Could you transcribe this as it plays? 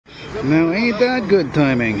Now, ain't that good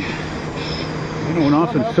timing? I don't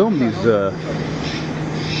often film these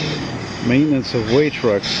maintenance of way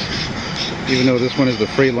trucks, even though this one is the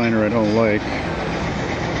Freightliner I don't like.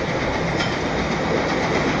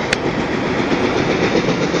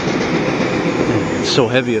 It's so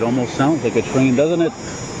heavy it almost sounds like a train, doesn't it?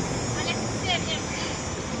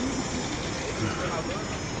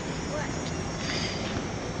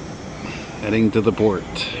 Heading to the port.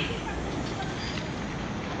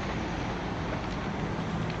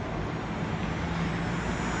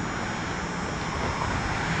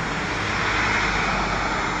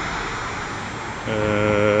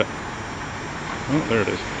 Oh, there it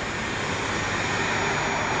is.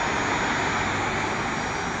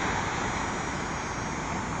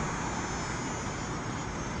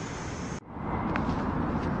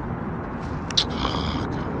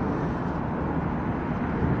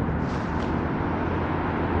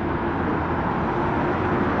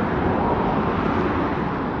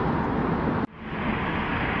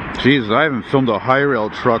 Jeez, I haven't filmed a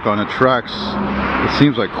Hirail truck on the tracks. It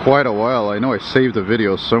seems like quite a while. I know I saved the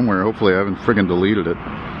video somewhere. Hopefully I haven't friggin' deleted it.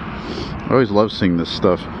 I always love seeing this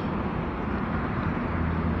stuff.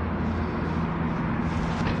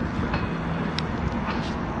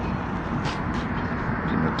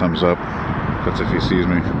 Give him a thumbs up. That's if he sees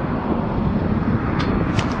me.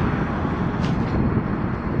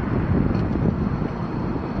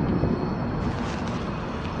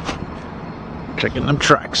 Checking them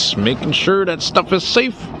tracks, making sure that stuff is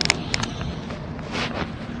safe.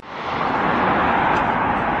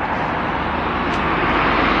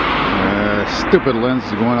 Stupid lens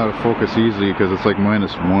is going out of focus easily because it's like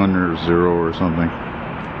 -1 or 0 or something.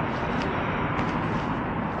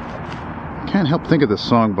 Can't help think of this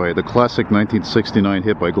song by the classic 1969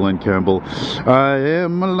 hit by Glenn Campbell. I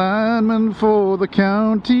am a lineman for the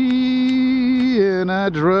county and I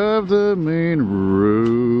drive the main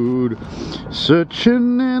road,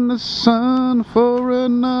 searching in the sun for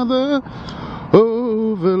another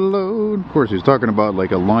overload. Of course he's talking about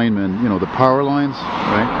like a lineman, you know, the power lines,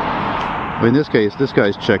 right? But in this case, this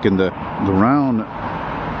guy's checking the round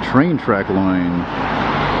train track line.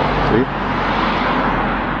 See?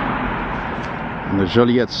 And the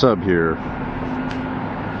Joliet sub here.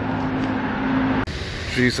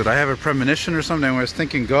 Geez, did I have a premonition or something? I was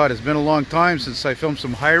thinking, God, it's been a long time since I filmed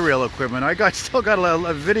some Hirail equipment. Still got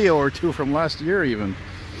a video or two from last year even.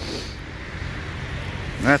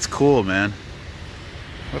 That's cool, man.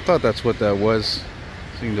 I thought that's what that was.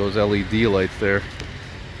 Seeing those LED lights there.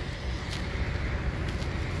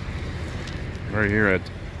 Right here at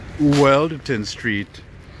Wilderton Street.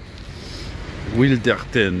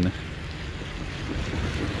 Wilderton.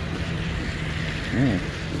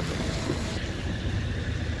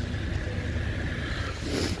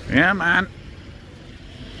 Yeah, man.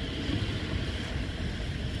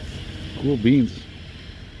 Cool beans.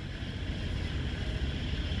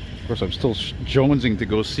 Of course, I'm still jonesing to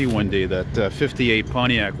go see one day that 58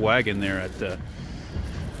 Pontiac wagon there at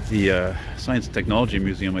the Science and Technology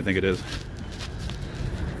Museum, I think it is.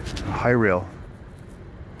 Hirail.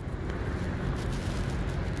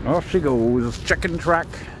 Off she goes, checking track,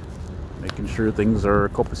 making sure things are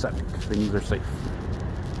copacetic, things are safe.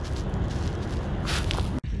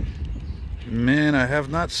 Man, I have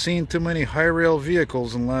not seen too many Hirail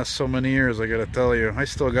vehicles in the last so many years, I gotta tell you. I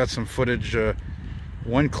still got some footage,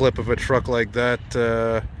 one clip of a truck like that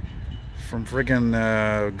from friggin'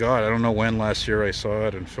 God, I don't know when last year I saw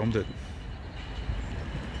it and filmed it.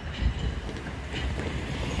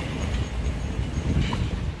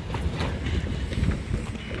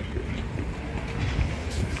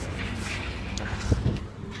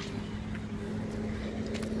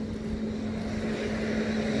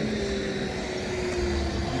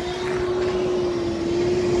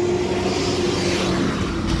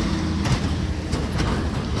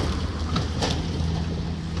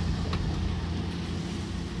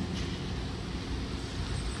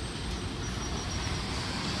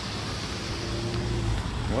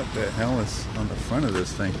 What the hell is on the front of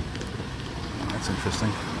this thing? That's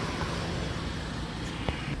interesting.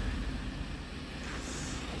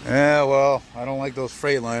 Yeah, well, I don't like those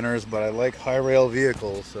Freightliners, but I like Hirail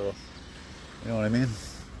vehicles, so you know what I mean?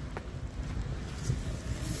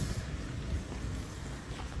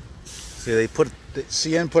 See,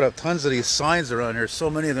 CN put up tons of these signs around here, so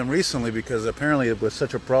many of them recently, because apparently it was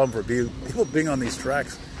such a problem for people being on these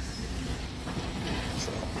tracks.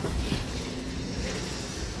 So,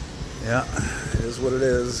 yeah, it is what it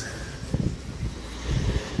is.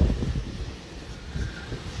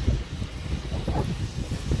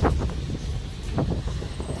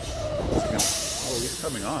 Oh, he's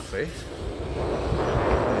coming off, eh?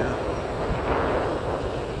 Yeah.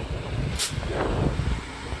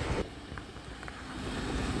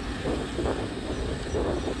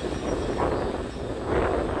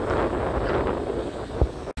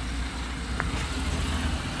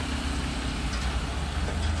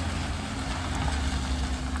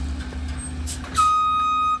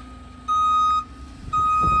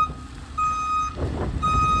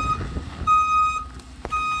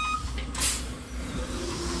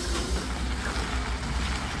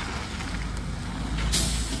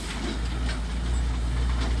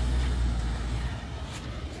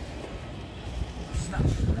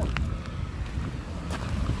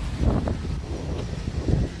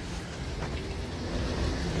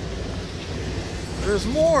 There's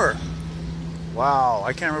more. Wow,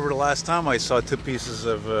 I can't remember the last time I saw two pieces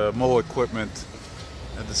of M.O.W equipment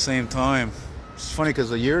at the same time. It's funny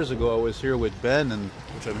because years ago I was here with Ben, and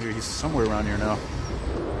which I'm here, he's somewhere around here now.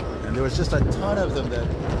 And there was just a ton of them that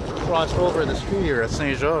crossed over the street here at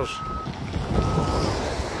St. Georges.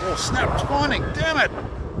 Oh snap, spawning, damn it!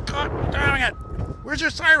 God damn it! Where's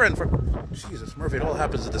your siren for? Jesus, Murphy, it all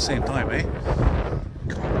happens at the same time, eh?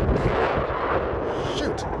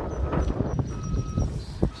 Shoot!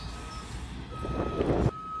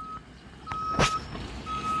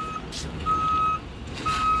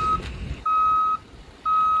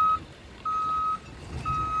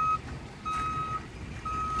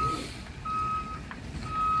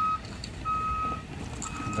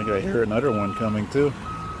 I think I hear another one coming too.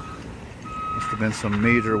 Must have been some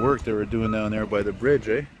major work they were doing down there by the bridge,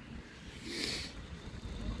 eh?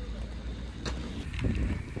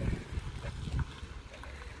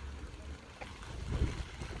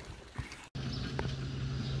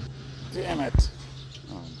 Damn it!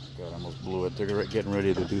 Oh my god, I almost blew it. They're getting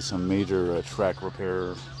ready to do some major track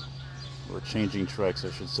repair, or changing tracks,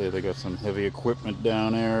 I should say. They got some heavy equipment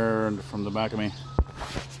down there and from the back of me.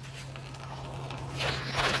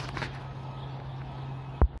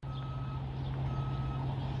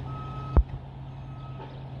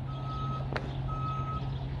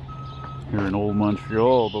 Here in old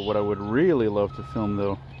Montreal, but what I would really love to film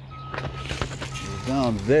though is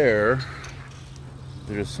down there.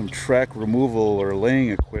 There's some track removal or laying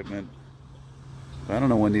equipment. I don't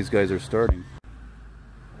know when these guys are starting.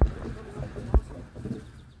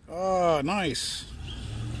 Oh, nice.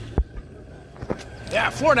 Yeah,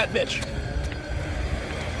 floor that bitch.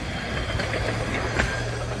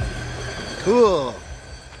 Cool.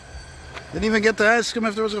 Didn't even get to ask him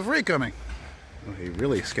if there was a freight coming. Oh, he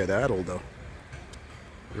really skedaddled though.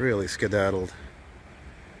 Really skedaddled.